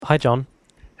Hi, John.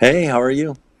 Hey, how are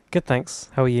you? Good, thanks.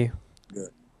 How are you? Good.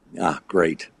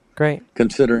 Great. Great.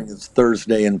 Considering it's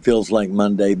Thursday and feels like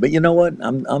Monday, but you know what?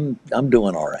 I'm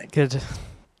doing all right. Good.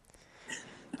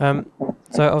 Um,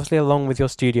 so obviously, along with your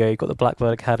studio, you've got the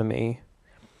Blackbird Academy.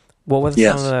 What were some of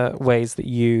Yes. the ways that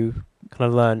you kind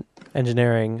of learned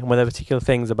engineering, and were there particular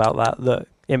things about that that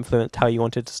influenced how you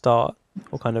wanted to start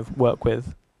or kind of work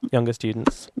with younger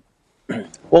students?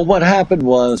 Well, what happened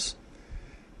was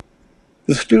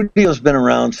the studio's been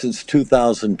around since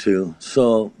 2002,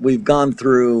 so we've gone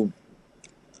through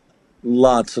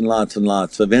lots and lots and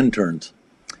lots of interns.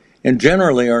 And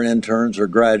generally, our interns are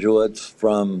graduates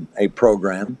from a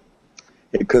program.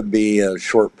 It could be a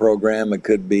short program, it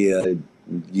could be a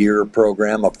year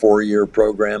program, a 4 year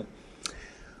program.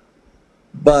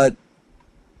 But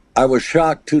I was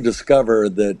shocked to discover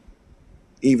that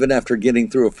even after getting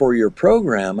through a 4 year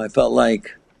program, I felt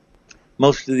like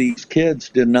most of these kids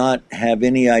did not have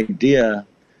any idea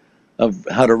of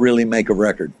how to really make a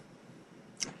record.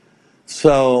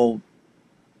 So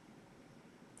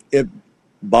it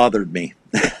bothered me.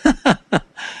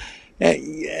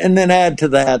 And then add to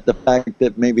that the fact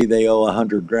that maybe they owe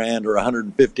 100 grand or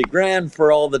 150 grand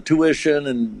for all the tuition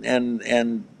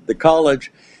and the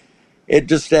college. It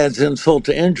just adds insult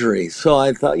to injury. So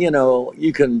I thought,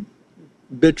 you can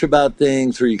bitch about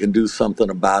things or you can do something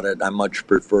about it. I much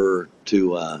prefer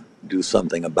to do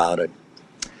something about it.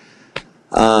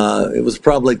 It was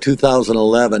probably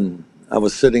 2011. I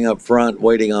was sitting up front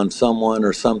waiting on someone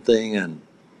or something, and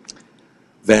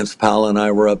Vance Powell and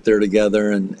I were up there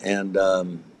together,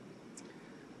 and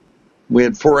we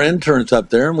had four interns up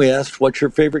there, and we asked, "What's your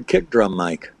favorite kick drum,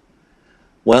 Mike?"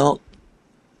 Well,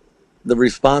 the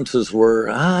responses were,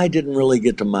 "I didn't really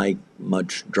get to mic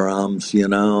much drums,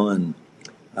 and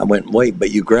I went, "Wait,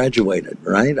 but you graduated,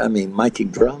 right? I mean,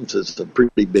 miking drums is a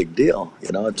pretty big deal.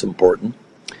 It's important."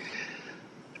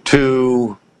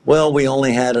 To, well, we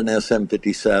only had an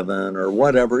SM57 or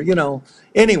whatever.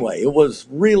 Anyway, it was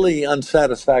really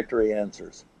unsatisfactory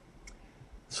answers.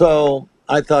 So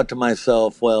I thought to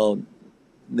myself, well,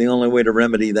 the only way to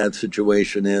remedy that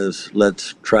situation is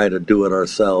let's try to do it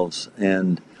ourselves.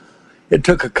 And it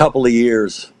took a couple of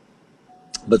years,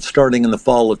 but starting in the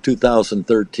fall of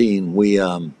 2013, we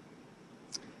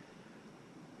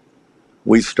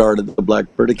started the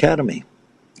Blackbird Academy.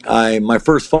 My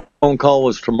first phone call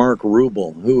was to Mark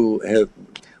Rubel, who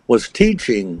was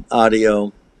teaching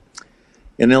audio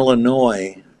in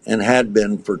Illinois and had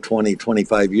been for 20,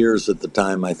 25 years at the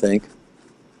time, I think.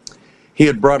 He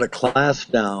had brought a class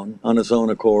down on his own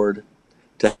accord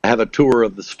to have a tour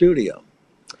of the studio.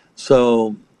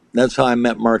 So that's how I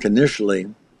met Mark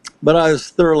initially. But I was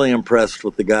thoroughly impressed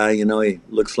with the guy. He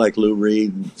looks like Lou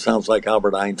Reed, sounds like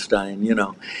Albert Einstein.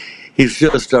 He's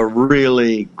just a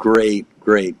really great,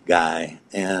 great guy,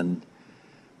 and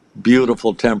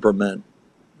beautiful temperament,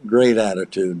 great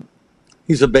attitude.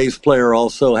 He's a bass player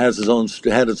also, had his own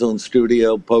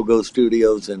studio, Pogo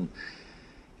Studios in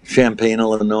Champaign,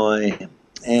 Illinois.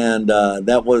 And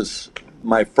that was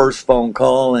my first phone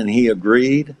call, and he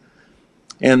agreed.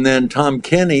 And then Tom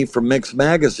Kenny from Mix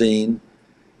Magazine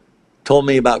told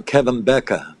me about Kevin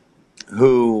Becca,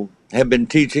 who had been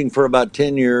teaching for about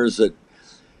 10 years at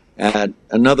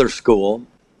another school,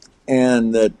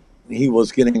 and that he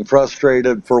was getting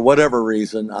frustrated for whatever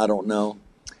reason, I don't know.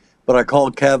 But I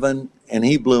called Kevin, and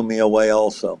he blew me away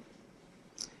also.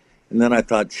 And then I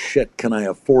thought, shit, can I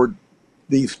afford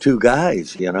these two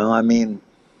guys? I mean,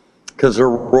 because they're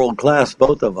world class,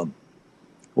 both of them.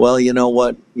 Well, you know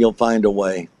what? You'll find a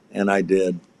way. And I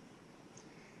did.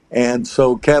 And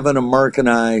so Kevin and Mark and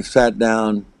I sat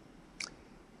down,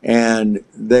 and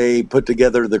they put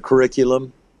together the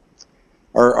curriculum.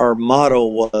 Our motto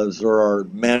was, or our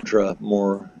mantra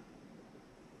more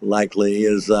likely,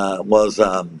 was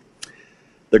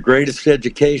the greatest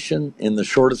education in the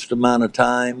shortest amount of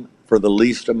time for the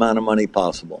least amount of money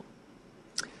possible.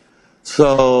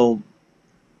 So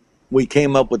we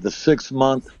came up with the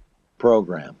 6-month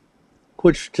program,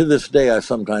 which to this day I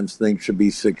sometimes think should be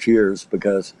 6 years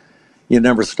because you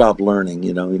never stop learning,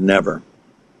 you never.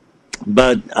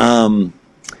 But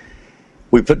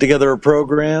we put together a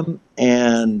program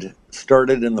and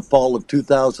started in the fall of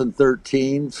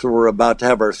 2013, so we're about to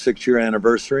have our 6-year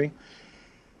anniversary.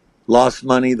 Lost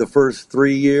money the first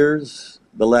 3 years.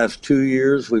 The last 2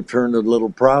 years, we've turned a little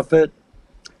profit.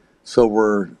 So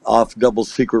we're off double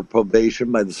secret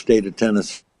probation by the state of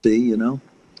Tennessee.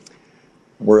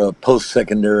 We're a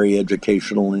post-secondary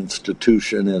educational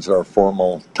institution is our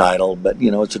formal title, but,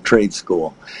 it's a trade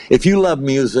school. If you love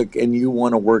music and you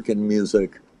want to work in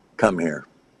music, come here.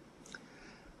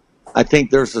 I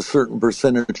think there's a certain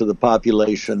percentage of the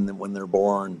population that when they're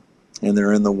born and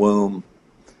they're in the womb,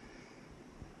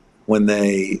 when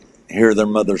they hear their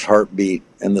mother's heartbeat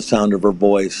and the sound of her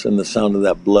voice and the sound of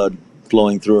that blood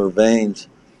flowing through her veins,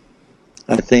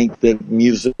 I think that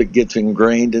music gets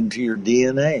ingrained into your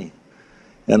DNA.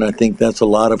 And I think that's a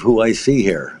lot of who I see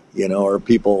here, are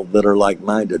people that are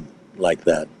like-minded like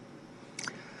that.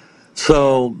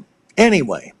 So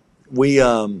anyway, we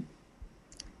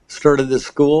started this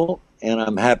school, and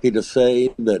I'm happy to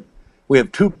say that we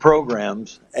have two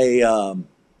programs, a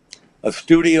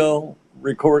studio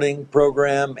recording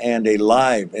program and a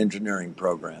live engineering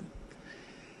program.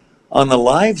 On the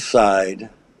live side,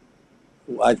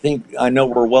 I know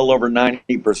we're well over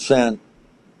 90%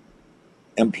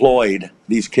 employed.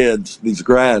 These kids, these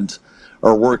grads,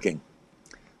 are working.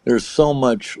 There's so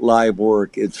much live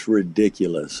work, it's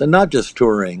ridiculous. And not just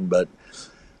touring, but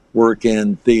work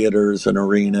in theaters and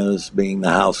arenas, being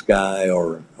the house guy,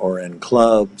 or in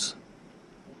clubs.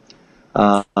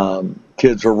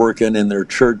 Kids are working in their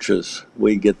churches.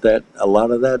 We get a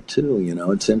lot of that too.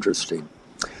 It's interesting.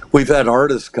 We've had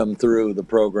artists come through the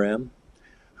program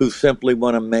who simply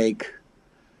want to make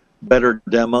better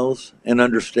demos and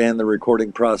understand the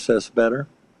recording process better.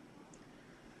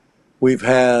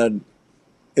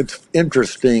 It's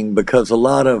interesting because a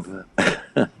lot of,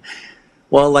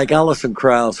 well, like Alison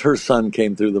Krauss, her son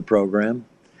came through the program.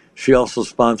 She also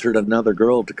sponsored another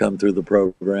girl to come through the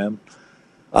program.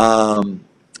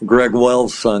 Greg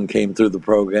Wells' son came through the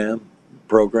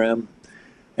program.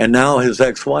 And now his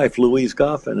ex-wife, Louise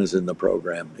Goffin, is in the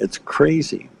program. It's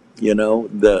crazy,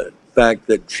 the fact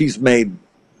that she's made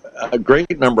a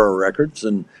great number of records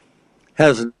and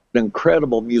has an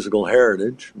incredible musical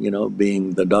heritage,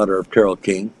 being the daughter of Carole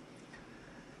King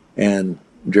and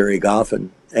Jerry Goffin.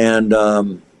 And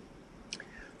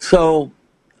so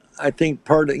I think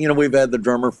we've had the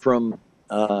drummer from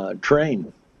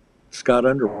Train, Scott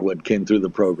Underwood, came through the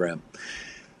program.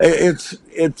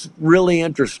 It's really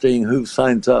interesting who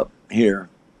signs up here,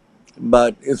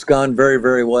 but it's gone very,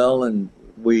 very well, and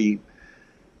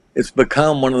it's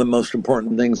become one of the most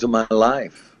important things in my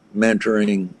life,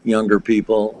 mentoring younger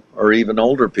people or even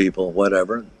older people,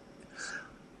 whatever,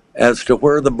 as to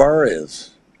where the bar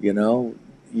is. The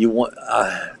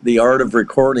art of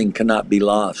recording cannot be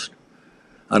lost.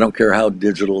 I don't care how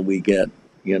digital we get.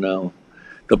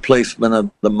 The placement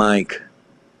of the mic,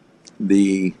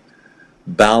 the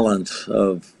balance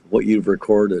of what you've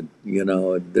recorded.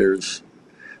 There's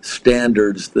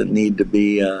standards that need to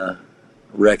be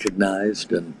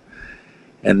recognized, and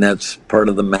that's part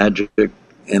of the magic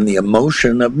and the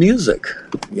emotion of music.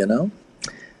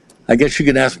 I guess you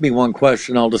can ask me one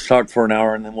question. I'll just talk for an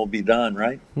hour and then we'll be done,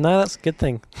 right? No, that's a good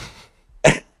thing.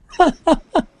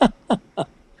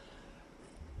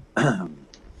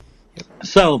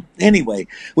 So anyway,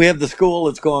 we have the school.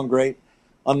 It's going great.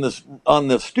 On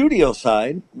the studio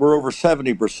side, we're over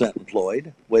 70%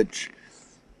 employed, which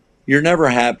you're never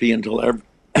happy until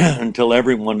until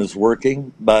everyone is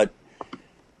working. But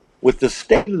with the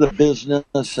state of the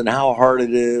business and how hard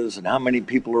it is and how many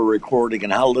people are recording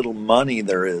and how little money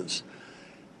there is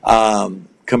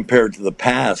compared to the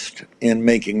past in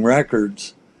making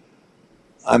records,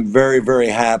 I'm very, very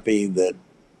happy that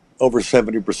over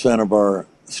 70% of our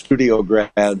studio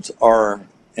grads are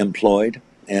employed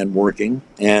and working.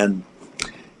 And,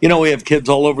 we have kids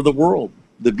all over the world.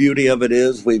 The beauty of it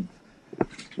is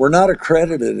we're not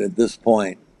accredited at this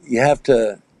point.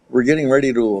 We're getting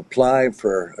ready to apply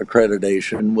for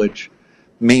accreditation, which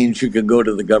means you can go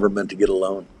to the government to get a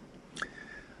loan.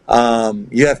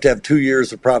 You have to have 2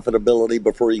 years of profitability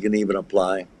before you can even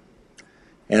apply.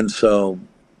 And so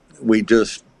we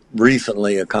just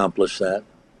recently accomplished that.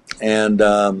 And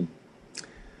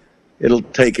it'll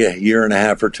take a year and a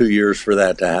half or 2 years for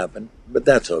that to happen, but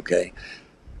that's okay.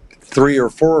 3 or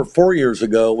 4 years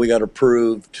ago, we got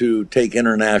approved to take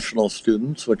international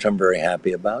students, which I'm very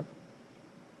happy about.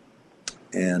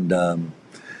 And and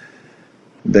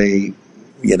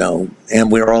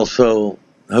we're also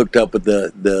hooked up with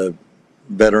the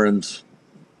veterans,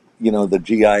 the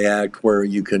GI Act, where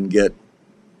you can get,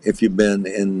 if you've been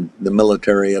in the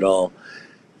military at all,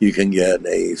 you can get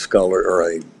a scholar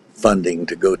or a funding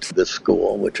to go to this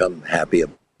school, which I'm happy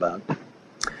about.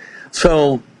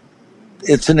 So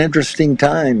it's an interesting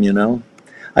time,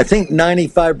 I think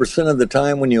 95% of the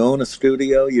time when you own a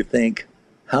studio, you think,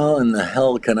 how in the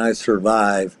hell can I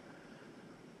survive?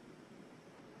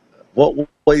 What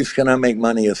ways can I make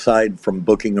money aside from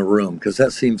booking a room? Because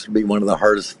that seems to be one of the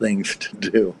hardest things to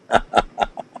do.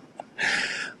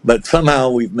 But somehow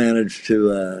we've managed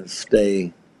to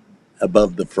stay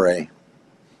above the fray.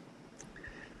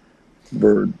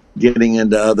 We're getting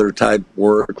into other type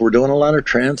work. We're doing a lot of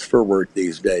transfer work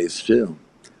these days too.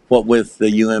 What with the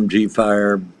UMG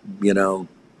fire, you know,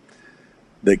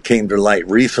 that came to light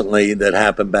recently that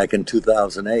happened back in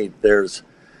 2008, there's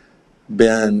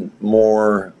been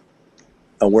more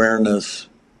awareness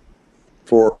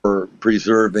for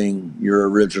preserving your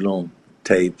original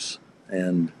tapes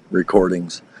and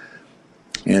recordings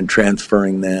and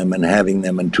transferring them and having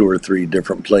them in 2 or 3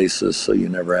 different places so you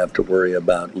never have to worry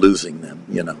about losing them,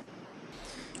 you know.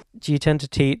 Do you tend to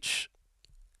teach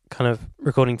kind of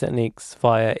recording techniques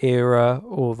via era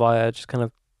or via just kind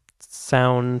of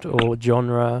sound or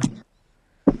genre?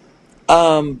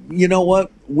 You know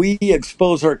what? We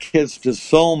expose our kids to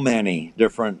so many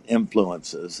different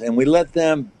influences, and we let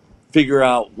them figure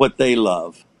out what they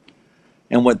love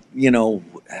and what, you know,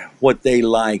 what they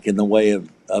like in the way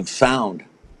of sound.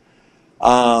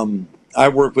 I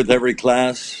work with every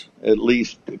class at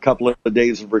least a couple of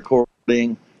days of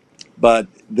recording, but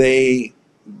they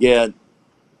get,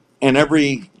 and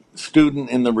every student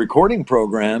in the recording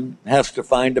program has to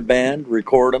find a band,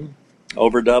 record them,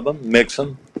 overdub them, mix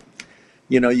them.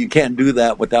 You know, you can't do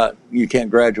that without, you can't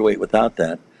graduate without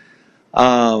that.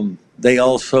 They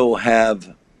also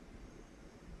have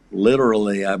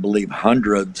literally, I believe,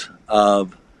 hundreds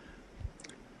of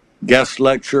guest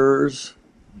lecturers,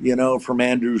 you know, from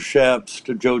Andrew Sheps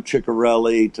to Joe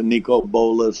Ciccarelli to Nico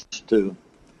Bolas to,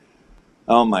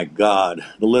 oh my God,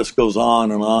 the list goes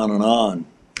on and on and on.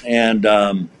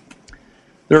 And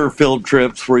there are field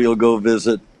trips where you'll go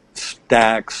visit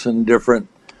Stax and different,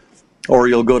 or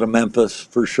you'll go to Memphis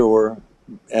for sure,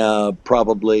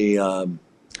 probably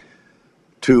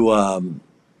to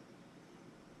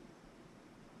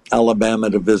Alabama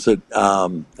to visit,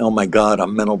 oh my God,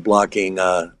 I'm mental blocking.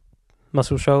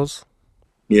 Muscle Shoals?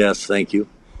 Yes, thank you.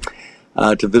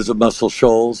 To visit Muscle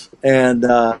Shoals. And,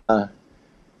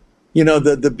 you know,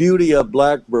 the beauty of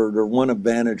Blackbird, or one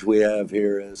advantage we have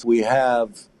here, is we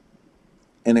have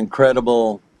an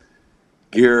incredible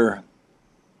gear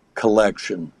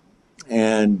collection.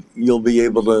 And you'll be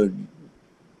able to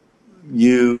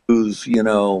use, you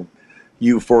know,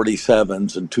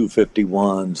 U47s and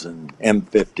 251s and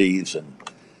M50s and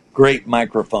great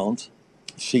microphones,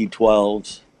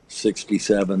 C12s,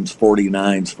 67s,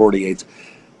 49s, 48s.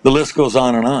 The list goes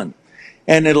on and on.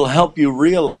 And it'll help you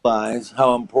realize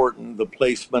how important the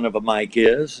placement of a mic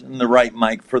is and the right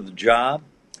mic for the job.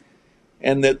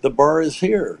 And that the bar is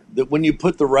here. That when you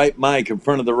put the right mic in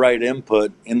front of the right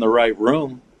input in the right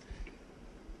room,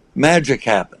 magic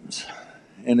happens.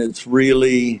 And it's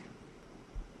really,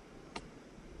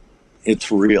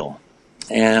 it's real.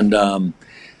 And I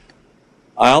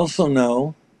also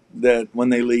know that when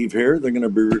they leave here, they're going to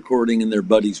be recording in their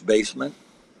buddy's basement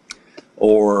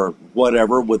or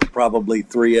whatever with probably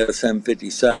 3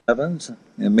 SM57s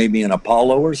and maybe an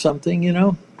Apollo or something, you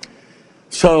know.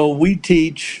 So we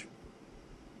teach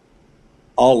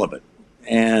all of it.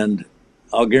 And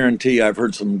I'll guarantee I've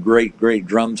heard some great, great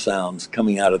drum sounds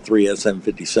coming out of 3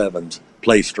 SM57s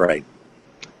placed right,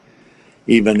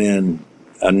 even in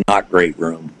a not great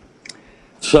room.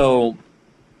 So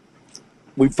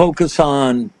we focus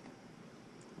on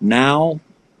now.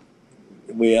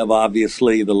 We have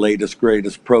obviously the latest,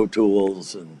 greatest Pro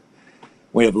Tools, and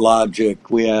we have Logic.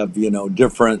 We have, you know,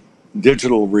 different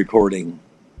digital recording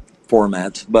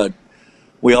formats, but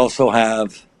we also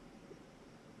have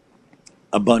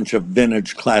a bunch of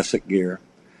vintage classic gear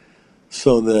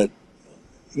so that,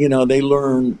 you know, they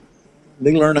learn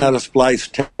how to splice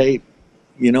tape.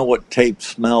 You know what tape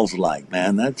smells like,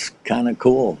 man. That's kind of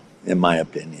cool, in my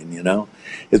opinion, you know.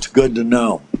 It's good to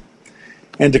know.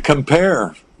 And to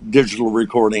compare digital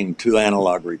recording to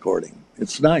analog recording.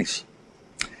 It's nice.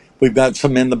 We've got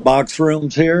some in the box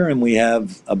rooms here, and we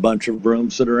have a bunch of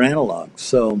rooms that are analog.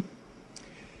 So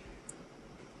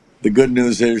the good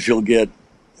news is you'll get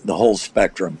the whole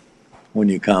spectrum when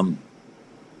you come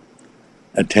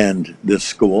attend this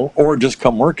school or just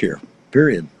come work here,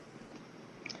 period.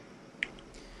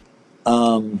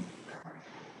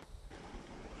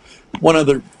 One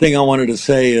other thing I wanted to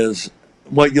say is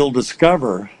what you'll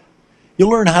discover,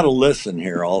 you'll learn how to listen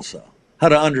here also, how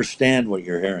to understand what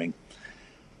you're hearing,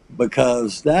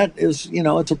 because that is, you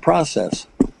know, it's a process.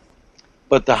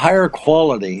 But the higher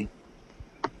quality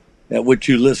at which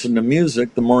you listen to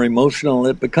music, the more emotional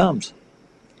it becomes.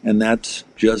 And that's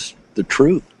just the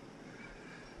truth.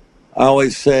 I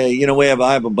always say, you know,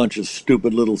 I have a bunch of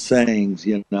stupid little sayings,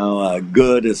 you know,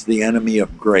 good is the enemy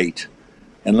of great.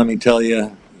 And let me tell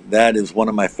you, that is one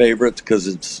of my favorites because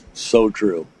it's so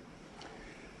true.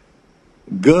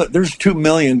 Good. There's 2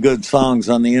 million good songs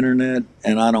on the internet,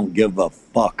 and I don't give a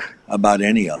fuck about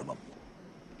any of them.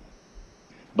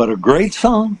 But a great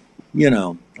song,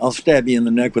 I'll stab you in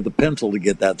the neck with a pencil to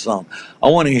get that song. I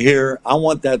want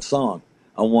that song.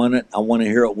 I want it. I want to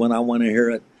hear it when I want to hear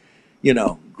it.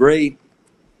 Great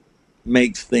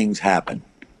makes things happen.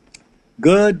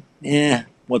 Good,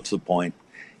 what's the point?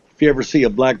 If you ever see a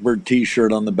Blackbird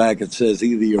t-shirt on the back, it says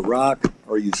either you rock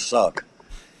or you suck.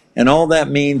 And all that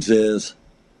means is,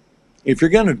 if you're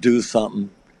going to do something,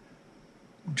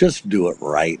 just do it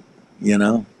right,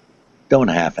 Don't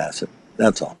half-ass it.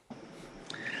 That's all.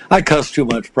 I cuss too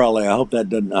much, probably. I hope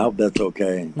that's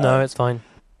okay. No, it's fine.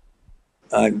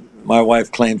 My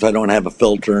wife claims I don't have a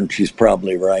filter, and she's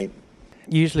probably right.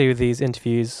 Usually with these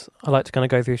interviews, I like to kind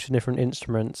of go through some different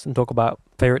instruments and talk about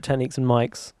favorite techniques and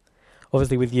mics.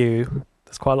 Obviously with you,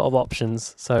 there's quite a lot of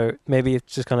options, so maybe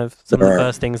it's just kind of some of the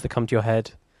first things that come to your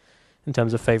head in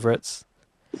terms of favorites.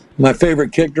 My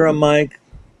favorite kick drum mic,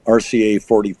 RCA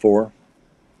 44.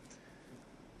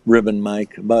 Ribbon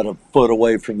mic, about a foot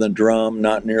away from the drum,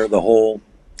 not near the hole.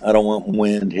 I don't want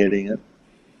wind hitting it.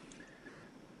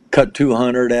 Cut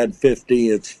 200, add 50,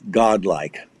 it's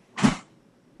godlike.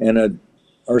 And a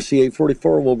RCA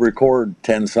 44 will record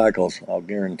 10 cycles, I'll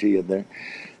guarantee you there.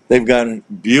 They've got a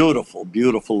beautiful,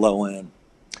 beautiful low end.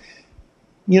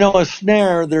 A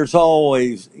snare, there's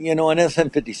always, an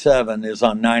SM57 is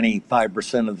on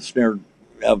 95%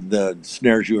 of the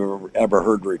snares you ever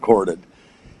heard recorded.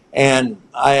 And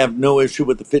I have no issue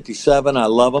with the 57. I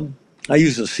love them. I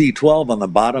use a C12 on the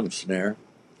bottom snare.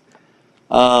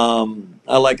 I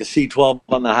like a C12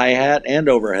 on the hi-hat and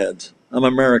overheads. I'm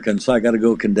American, so I got to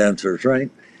go condensers, right?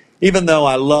 Even though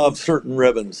I love certain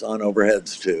ribbons on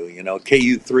overheads too.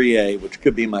 KU3A, which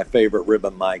could be my favorite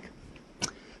ribbon mic.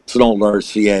 It's an old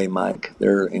RCA mic.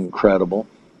 They're incredible.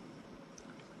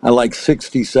 I like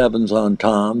 67s on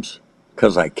toms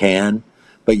because I can.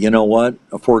 But you know what?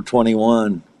 A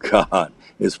 421, God,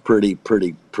 is pretty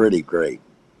great.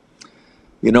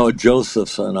 A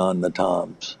Josephson on the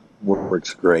toms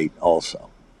works great also.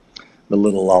 The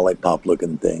little lollipop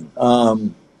looking thing.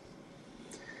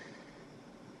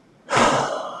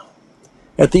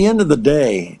 At the end of the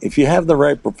day, if you have the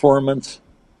right performance,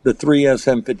 the 3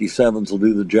 SM57s will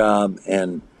do the job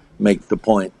and make the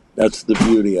point. That's the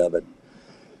beauty of it.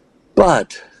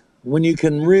 But when you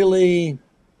can really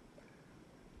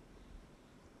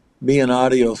be an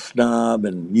audio snob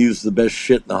and use the best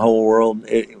shit in the whole world,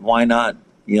 why not,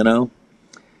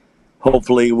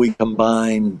 Hopefully we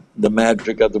combine the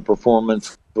magic of the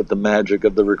performance with the magic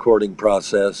of the recording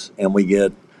process, and we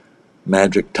get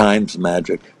magic times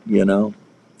magic,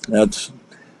 That's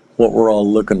what we're all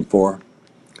looking for.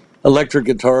 Electric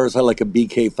guitars, I like a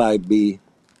BK5B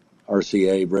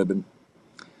RCA ribbon.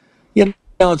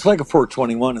 It's like a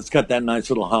 421. It's got that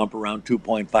nice little hump around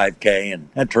 2.5K, and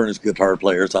that turns guitar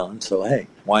players on. So, hey,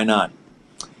 why not?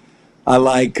 I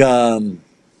like a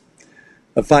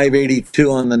 582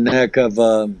 on the neck of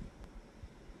an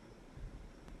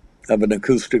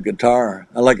acoustic guitar.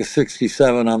 I like a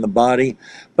 67 on the body.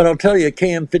 But I'll tell you, a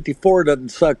KM54 doesn't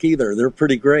suck either. They're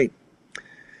pretty great.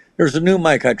 There's a new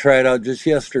mic I tried out just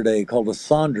yesterday called a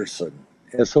Sonderson,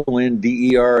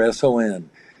 Sonderson.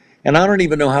 And I don't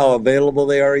even know how available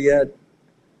they are yet.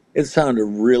 It sounded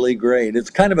really great. It's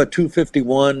kind of a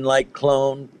 251-like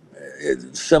clone.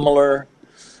 It's similar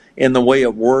in the way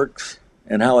it works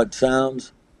and how it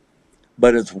sounds.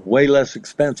 But it's way less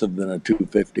expensive than a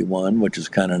 251, which is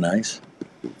kind of nice.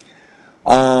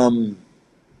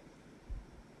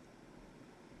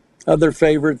 Other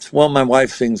favorites? Well, my wife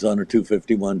sings on her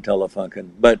 251 Telefunken.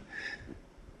 But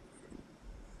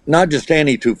not just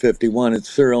any 251, it's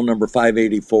serial number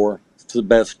 584. It's the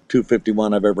best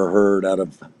 251 I've ever heard out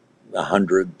of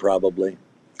 100 probably.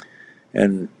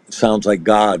 And it sounds like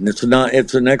God. And it's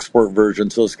an export version,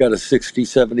 so it's got a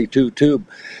 6072 tube.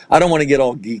 I don't want to get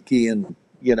all geeky and,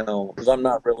 because I'm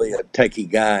not really a techie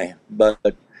guy, but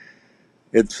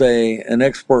it's an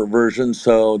export version,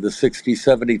 so the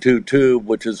 6072 tube,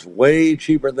 which is way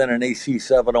cheaper than an AC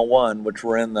 701, which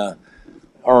are in the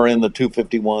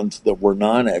 251s that were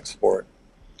non-export.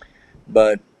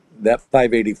 But that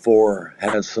 584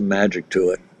 has some magic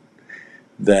to it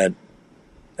that,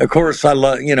 of course, I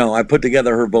love. I put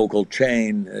together her vocal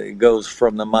chain. It goes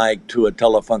from the mic to a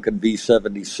Telefunken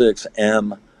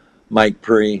V76M mic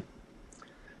pre.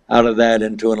 Out of that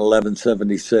into an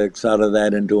 1176. Out of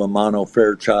that into a Mono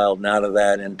Fairchild. And out of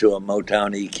that into a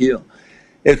Motown EQ.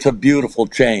 It's a beautiful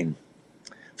chain.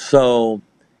 So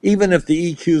even if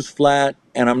the EQ's flat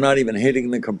and I'm not even hitting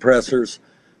the compressors,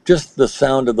 just the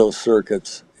sound of those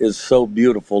circuits is so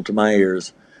beautiful to my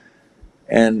ears.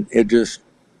 And it just,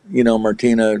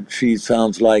 Martina, she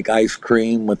sounds like ice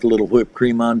cream with a little whipped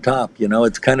cream on top.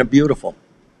 It's kind of beautiful.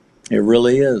 It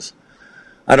really is.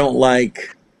 I don't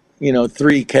like,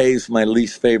 3K is my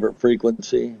least favorite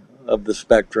frequency of the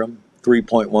spectrum.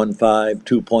 3.15,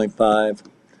 2.5,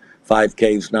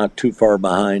 5K is not too far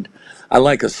behind. I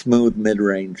like a smooth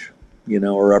mid-range,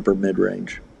 or upper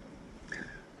mid-range.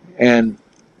 And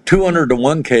 200 to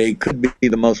 1K could be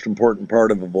the most important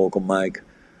part of a vocal mic.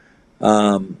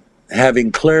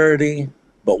 Having clarity,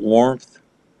 but warmth,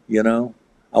 I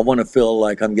want to feel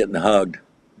like I'm getting hugged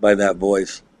by that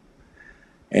voice.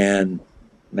 And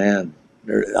man,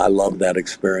 I love that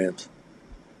experience.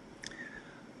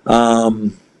 I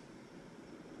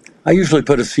usually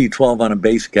put a C12 on a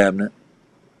bass cabinet.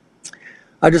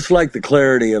 I just like the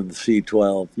clarity of the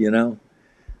C12,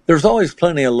 There's always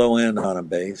plenty of low end on a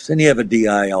bass, and you have a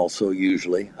DI also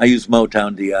usually. I use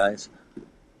Motown DIs.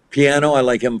 Piano, I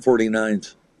like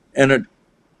M49s. And a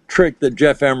trick that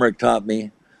Jeff Emmerich taught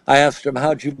me, I asked him,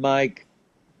 how'd you mic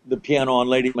the piano on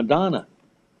Lady Madonna?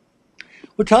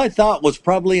 Which I thought was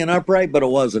probably an upright, but it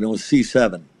wasn't. It was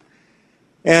C7.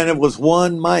 And it was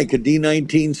one mic, a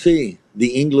D19C,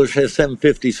 the English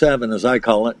SM57, as I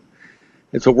call it.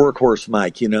 It's a workhorse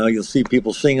mic, You'll see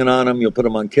people singing on them. You'll put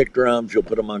them on kick drums. You'll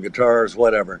put them on guitars,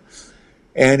 whatever.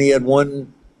 And he had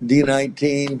one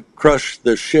D19, crushed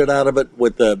the shit out of it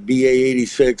with a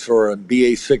BA86 or a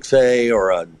BA6A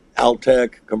or an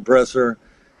Altec compressor,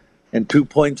 and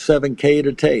 2.7K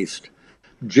to taste.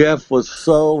 Jeff was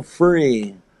so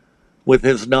free with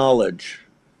his knowledge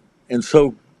and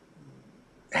so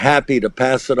happy to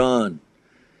pass it on.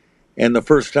 And the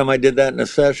first time I did that in a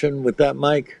session with that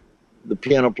mic, the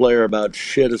piano player about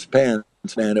shit his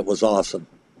pants, man. It was awesome.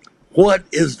 What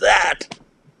is that?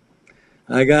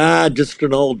 I go, just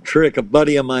an old trick a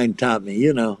buddy of mine taught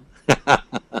me,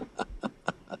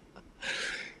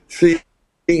 See,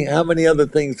 how many other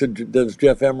things does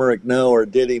Jeff Emmerich know, or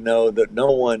did he know, that no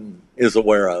one is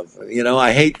aware of?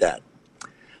 I hate that.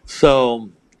 So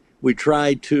we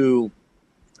try to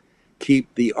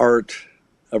keep the art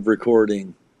of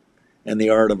recording and the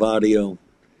art of audio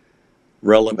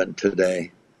relevant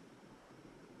today,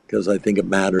 because I think it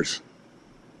matters.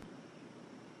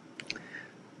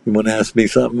 You want to ask me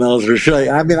something else, or should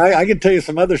I? I mean, I can tell you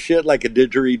some other shit like a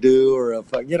didgeridoo or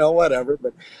whatever.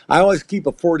 But I always keep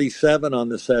a 47 on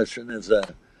the session as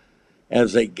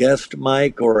a guest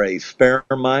mic or a spare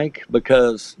mic,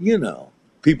 because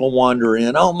people wander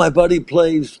in. Oh, my buddy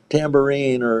plays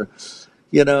tambourine, or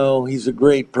he's a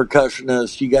great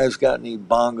percussionist. You guys got any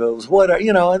bongos? Whatever,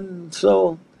 and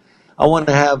so. I don't want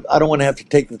to have to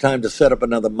take the time to set up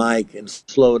another mic and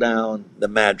slow down the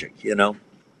magic,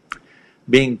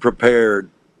 Being prepared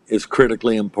is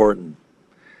critically important.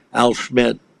 Al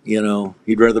Schmidt,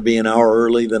 he'd rather be an hour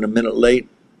early than a minute late.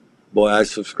 Boy, I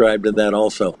subscribe to that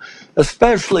also,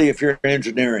 especially if you're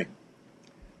engineering,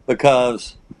 or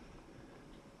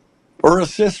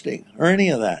assisting, or any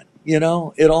of that, it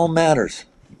all matters.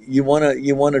 You want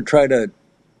to try to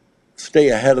stay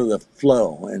ahead of the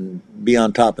flow and be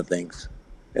on top of things.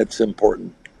 It's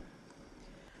important.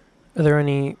 Are there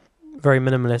any very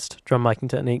minimalist drum miking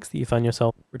techniques that you find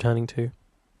yourself returning to?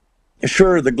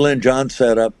 Sure, the Glenn John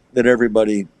setup that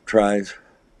everybody tries.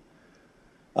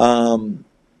 It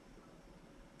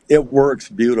works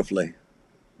beautifully,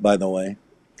 by the way.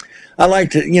 I like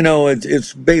to,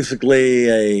 it's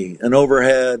basically an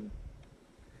overhead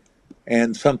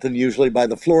and something usually by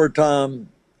the floor tom,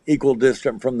 equal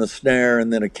distant from the snare,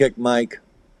 and then a kick mic.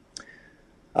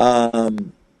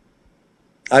 I've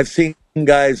seen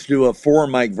guys do a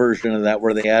 4-mic version of that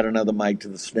where they add another mic to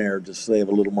the snare just so they have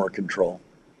a little more control.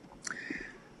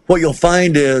 What you'll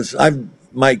find is, I've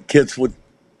mic'd kits with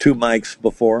 2 mics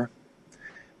before,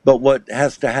 but what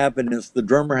has to happen is the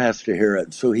drummer has to hear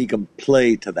it so he can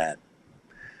play to that.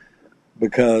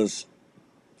 Because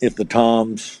if the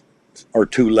toms are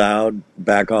too loud,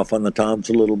 back off on the toms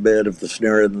a little bit. If the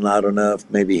snare isn't loud enough,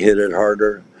 maybe hit it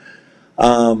harder.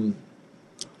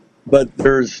 But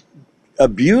there's a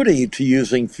beauty to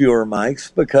using fewer mics,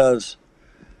 because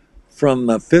from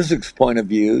a physics point of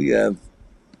view, you have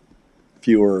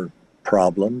fewer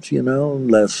problems,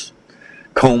 less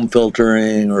comb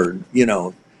filtering, or,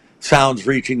 sounds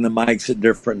reaching the mics at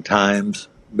different times,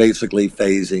 basically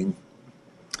phasing.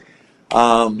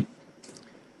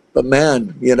 But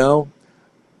man,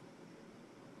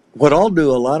 what I'll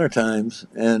do a lot of times,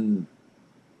 and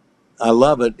I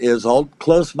love it, is I'll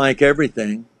close mic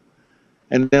everything,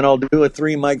 and then I'll do a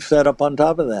 3-mic setup on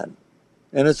top of that.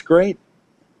 And it's great.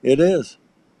 It is.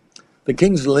 The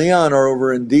Kings of Leon are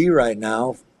over in D right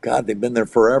now. God, they've been there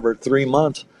forever, 3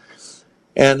 months.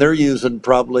 And they're using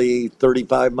probably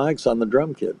 35 mics on the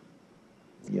drum kit.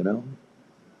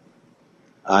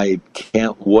 I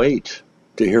can't wait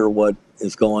to hear what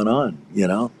is going on,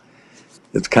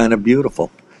 It's kind of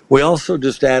beautiful. We also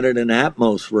just added an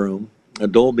Atmos room, a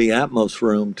Dolby Atmos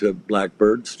room to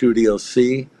Blackbird Studio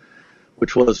C,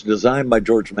 which was designed by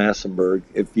George Massenburg.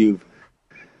 If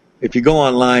you go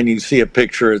online, you see a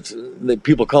picture.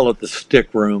 People call it the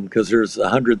stick room because there's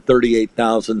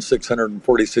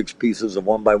 138,646 pieces of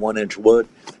 1 by 1 inch wood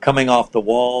coming off the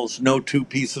walls. No two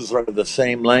pieces are the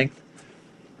same length,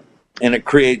 and it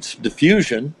creates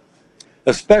diffusion,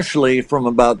 especially from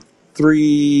about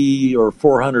 300 or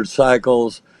 400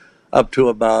 cycles up to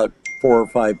about 4 or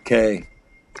 5K.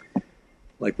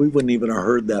 Like we wouldn't even have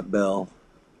heard that bell.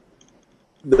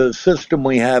 The system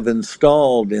we have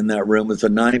installed in that room is a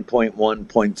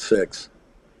 9.1.6.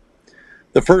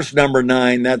 The first number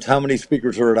 9, that's how many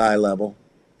speakers are at eye level.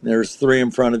 There's 3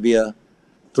 in front of you,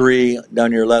 3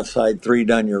 down your left side, 3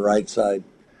 down your right side.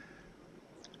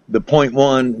 The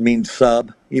 0.1 means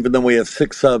sub. Even though we have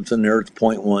 6 subs in there, it's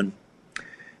 0.1.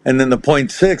 And then the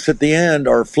 0.6 at the end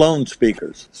are flown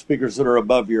speakers, speakers that are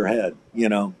above your head,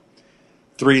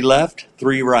 3 left,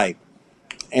 3 right.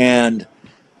 And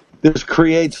this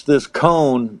creates this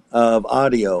cone of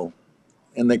audio,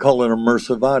 and they call it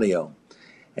immersive audio.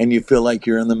 And you feel like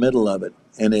you're in the middle of it,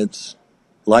 and it's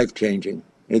life-changing.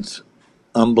 It's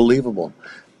unbelievable.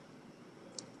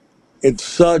 It's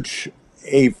such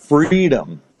a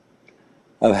freedom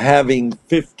of having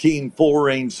 15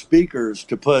 full-range speakers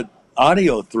to put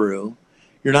audio through.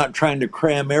 You're not trying to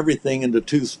cram everything into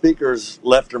 2 speakers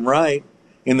left and right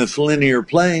in this linear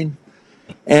plane,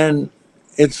 and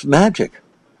it's magic.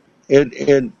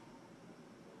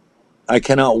 I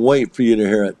cannot wait for you to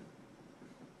hear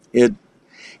it.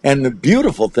 And the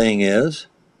beautiful thing is,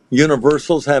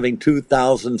 Universal's having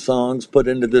 2,000 songs put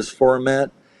into this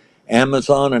format.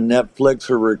 Amazon and Netflix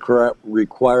are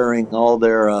requiring all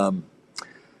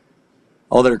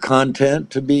their content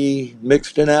to be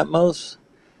mixed in Atmos.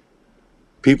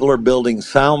 People are building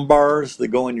sound bars that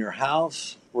go in your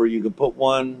house, where you can put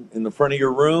one in the front of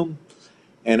your room,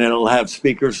 and it'll have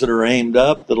speakers that are aimed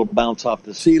up that'll bounce off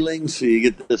the ceiling, so you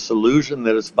get this illusion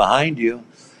that it's behind you.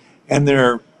 And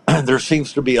there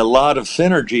seems to be a lot of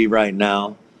synergy right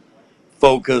now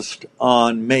focused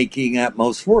on making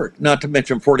Atmos work, not to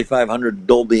mention 4,500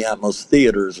 Dolby Atmos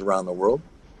theaters around the world.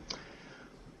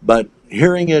 But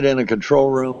hearing it in a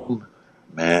control room,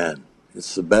 man,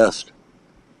 it's the best.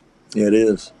 It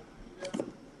is.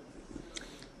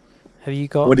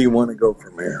 What do you want to go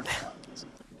from here?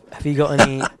 Have you got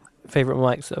any favorite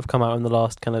mics that have come out in the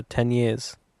last kind of 10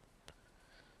 years?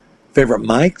 Favorite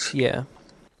mics? Yeah.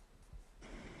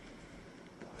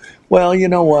 Well, you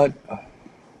know what?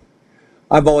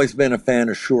 I've always been a fan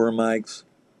of Shure mics.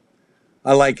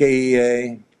 I like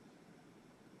AEA.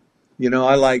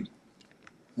 I like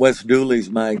Wes Dooley's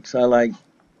mics.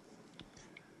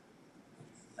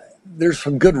 There's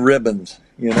some good ribbons,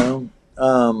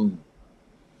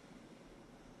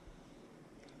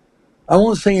 I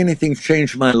won't say anything's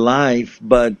changed my life,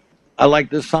 but I like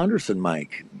this Saunderson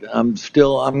mic. I'm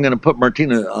going to put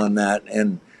Martina on that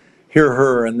and hear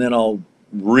her, and then I'll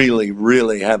really,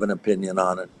 really have an opinion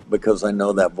on it because I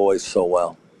know that voice so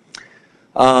well.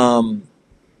 I'm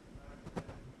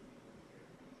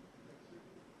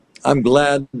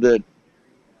glad that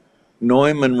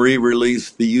Neumann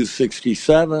re-released the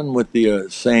U67 with the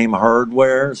same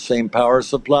hardware, same power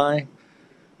supply.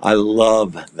 I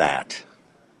love that.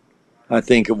 I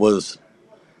think it was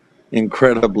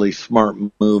incredibly smart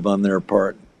move on their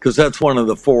part, because that's one of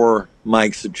the 4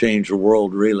 mics that changed the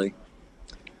world, really.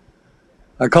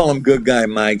 I call them good guy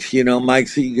mics,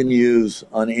 mics that you can use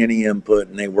on any input,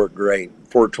 and they work great.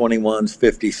 421s,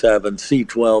 57,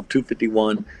 C12,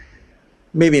 251,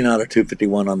 maybe not a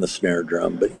 251 on the snare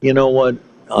drum, but you know what?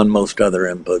 On most other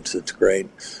inputs, it's great.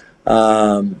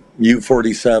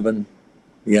 U47,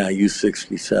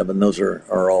 U67, those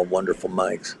are all wonderful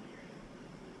mics.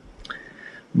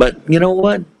 But you know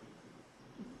what?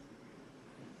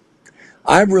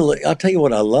 I'll tell you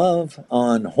what I love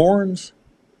on horns,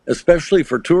 especially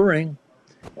for touring,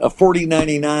 a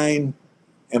 4099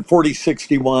 and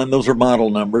 4061, those are model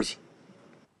numbers.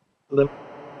 Let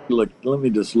me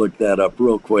just look that up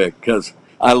real quick, because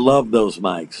I love those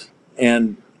mics,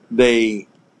 and they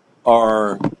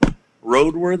are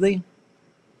roadworthy,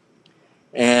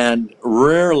 and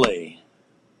rarely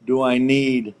do I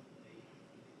need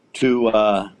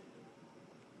to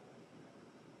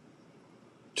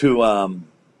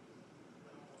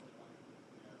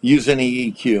use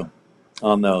any EQ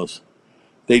on those.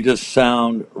 They just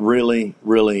sound really,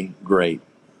 really great.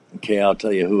 Okay, I'll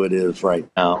tell you who it is right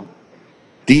now.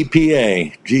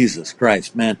 DPA, Jesus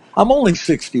Christ, man. I'm only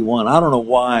 61. I don't know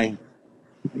why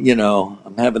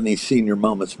I'm having these senior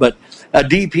moments. But a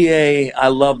DPA, I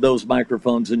love those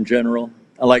microphones in general.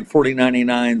 I like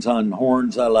 4099s on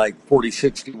horns. I like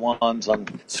 4061s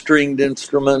on stringed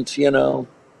instruments,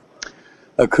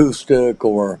 acoustic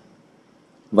or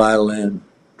violin,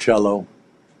 cello.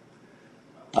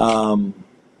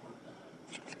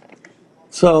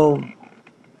 So,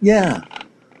 yeah,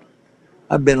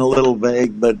 I've been a little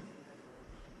vague, but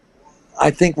I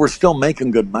think we're still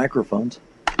making good microphones.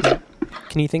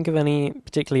 Can you think of any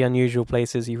particularly unusual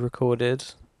places you've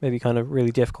recorded? Maybe kind of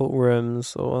really difficult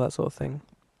rooms or that sort of thing?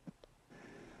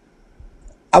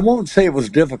 I won't say it was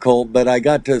difficult, but I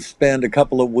got to spend a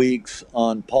couple of weeks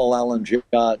on Paul Allen's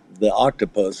yacht, the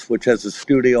Octopus, which has a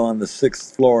studio on the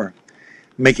 6th floor,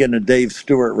 making a Dave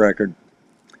Stewart record.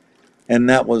 And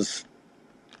that was,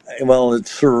 well,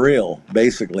 it's surreal,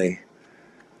 basically.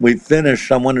 We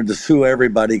finished. I wanted to sue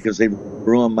everybody because they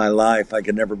ruined my life. I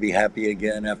could never be happy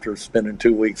again after spending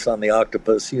 2 weeks on the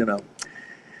Octopus,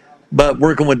 But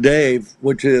working with Dave,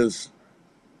 which is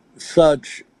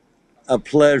such a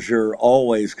pleasure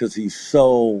always because he's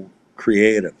so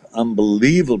creative,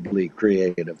 unbelievably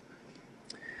creative,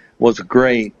 was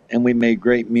great. And we made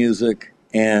great music.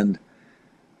 And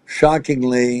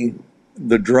shockingly,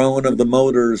 the drone of the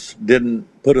motors didn't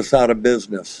put us out of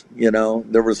business.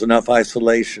 There was enough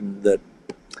isolation that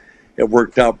it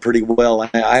worked out pretty well.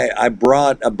 I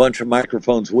brought a bunch of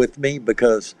microphones with me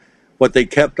because what they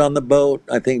kept on the boat,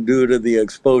 I think due to the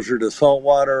exposure to salt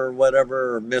water or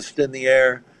whatever, or mist in the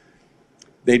air,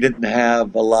 they didn't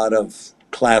have a lot of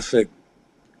classic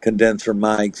condenser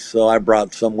mics. So I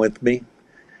brought some with me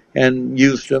and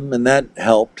used them, and that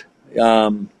helped.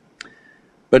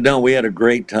 But no, we had a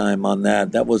great time on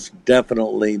that. That was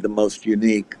definitely the most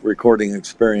unique recording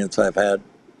experience I've had.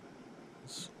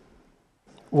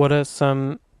 What are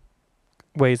some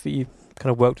ways that you've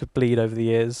kind of worked with Bleed over the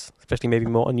years, especially maybe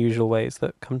more unusual ways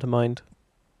that come to mind?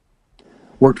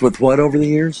 Worked with what over the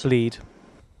years? Bleed.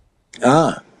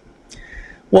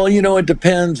 Well, it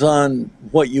depends on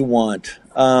what you want.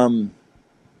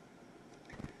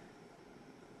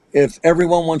 If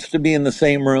everyone wants to be in the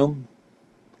same room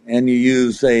and you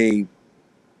use a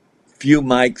few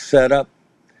mic setup,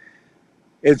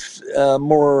 it's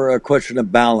more a question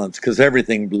of balance because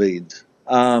everything bleeds.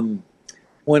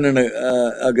 When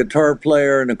a guitar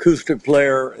player, an acoustic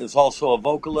player is also a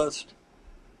vocalist,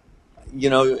 you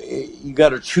got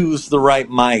to choose the right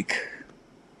mic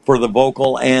for the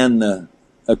vocal and the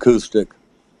acoustic.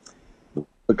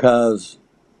 Because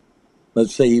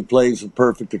let's say he plays a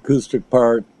perfect acoustic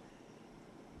part,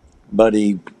 but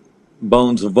he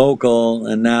bones a vocal,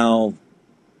 and now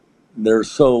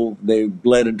they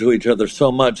bled into each other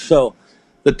so much. So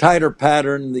the tighter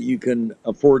pattern that you can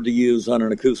afford to use on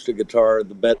an acoustic guitar,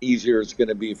 the easier it's going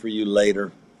to be for you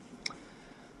later.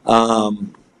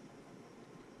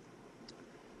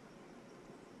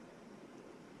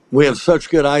 We have such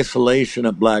good isolation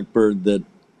at Blackbird that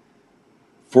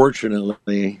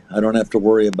fortunately I don't have to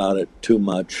worry about it too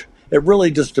much. It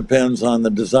really just depends on the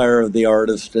desire of the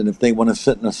artist and if they want to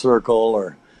sit in a circle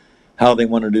or how they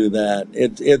want to do that.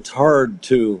 It's hard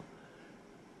to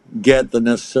get the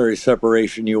necessary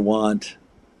separation you want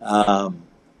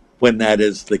when that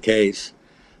is the case.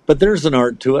 But there's an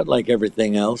art to it, like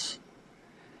everything else.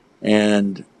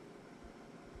 And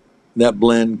that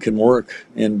blend can work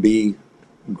and be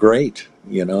great.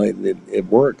 It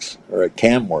works, or it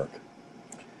can work.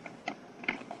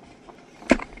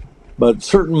 But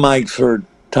certain mics are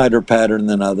tighter pattern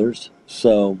than others.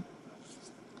 So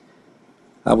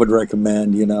I would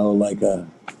recommend, like a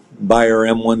Beyer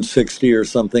M160 or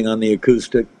something on the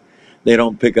acoustic. They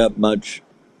don't pick up much,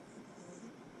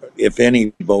 if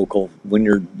any, vocal when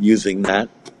you're using that.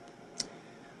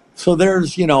 So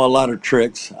there's, a lot of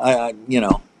tricks. I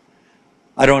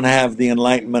don't have the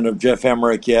enlightenment of Jeff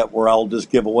Emmerich yet where I'll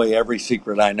just give away every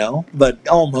secret I know, but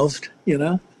almost,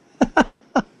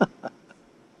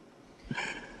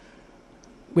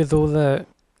 With all the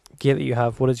gear that you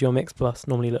have, what does your mix bus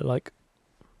normally look like?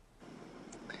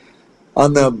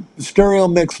 On the stereo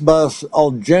mix bus,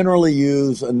 I'll generally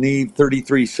use a Neve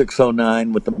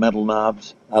 33609 with the metal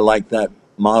knobs. I like that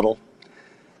model.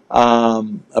 A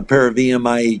pair of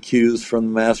EMI EQs from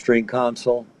the mastering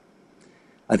console.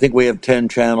 I think we have 10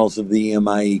 channels of the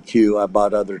EMI EQ. I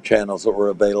bought other channels that were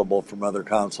available from other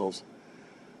consoles.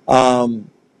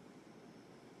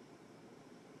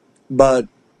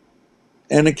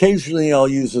 And occasionally I'll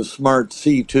use a Smart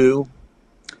C2,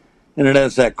 and it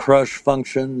has that crush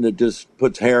function that just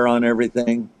puts hair on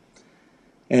everything.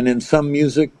 And in some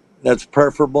music, that's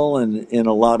preferable, and in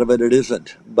a lot of it, it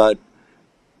isn't. But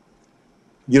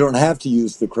you don't have to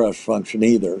use the crush function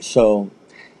either. So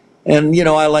And,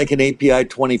 I like an API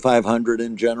 2500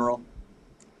 in general.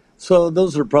 So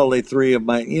those are probably three of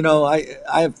my,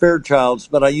 I have Fairchilds,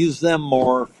 but I use them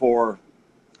more for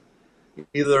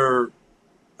either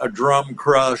a drum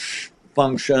crush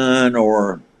function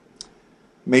or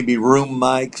maybe room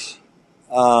mics.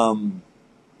 Um,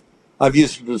 I've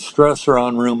used a distressor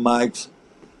on room mics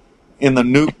in the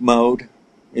nuke mode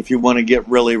if you want to get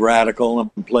really radical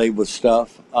and play with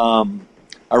stuff. I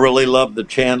really love the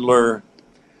Chandler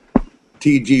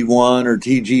TG1 or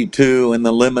TG2 in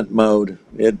the limit mode.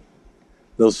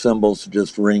 Those cymbals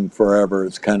just ring forever.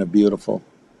 It's kind of beautiful.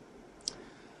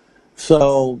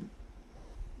 So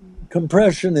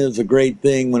compression is a great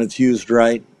thing when it's used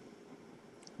right.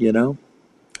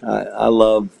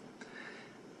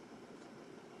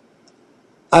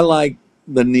 I like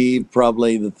the Neve,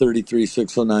 probably the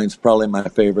 33609 is probably my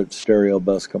favorite stereo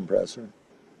bus compressor.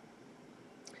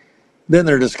 Then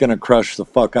they're just going to crush the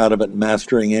fuck out of it in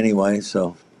mastering anyway,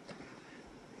 so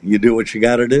you do what you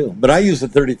got to do. But I use the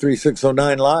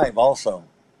 33609 live also.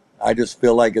 I just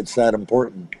feel like it's that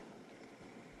important.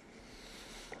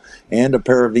 And a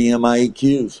pair of EMI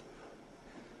EQs.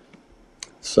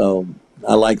 So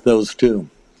I like those too.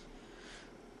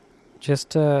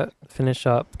 Just to finish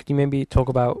up, could you maybe talk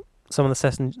about some of the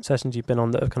sessions you've been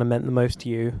on that have kind of meant the most to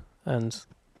you, and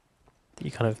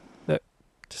you kind of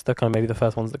just the kind of maybe the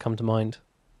first ones that come to mind?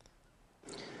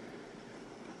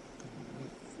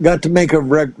 Got to make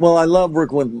well, I love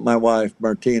working with my wife,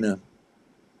 Martina.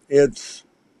 It's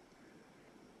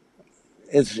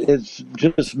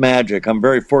just magic. I'm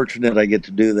very fortunate I get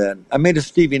to do that. I made a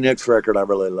Stevie Nicks record I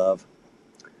really love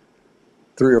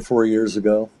 3 or 4 years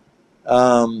ago.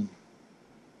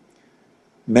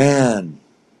 Man,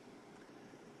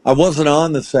 I wasn't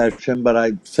on the session, but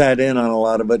I sat in on a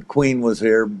lot of it. Queen was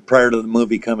here prior to the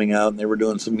movie coming out, and they were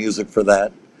doing some music for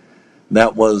that.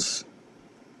 That was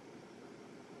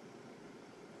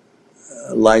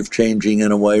life-changing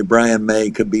in a way. Brian May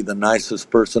could be the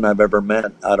nicest person I've ever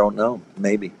met. I don't know.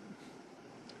 Maybe.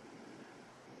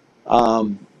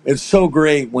 It's so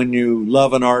great when you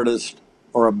love an artist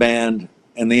or a band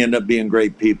and they end up being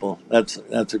great people. That's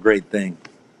a great thing.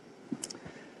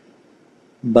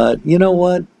 But you know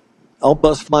what? I'll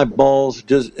bust my balls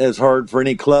just as hard for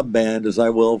any club band as I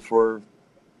will for,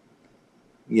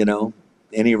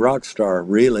 any rock star,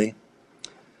 really.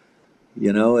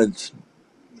 It's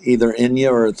either in you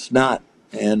or it's not.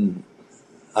 And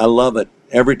I love it.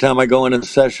 Every time I go in a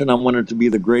session, I want it to be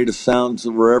the greatest sounds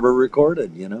that were ever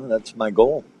recorded. That's my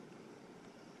goal.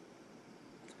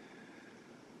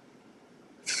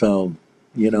 So,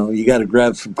 you got to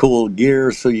grab some cool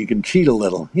gear so you can cheat a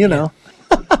little,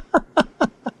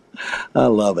 I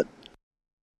love it.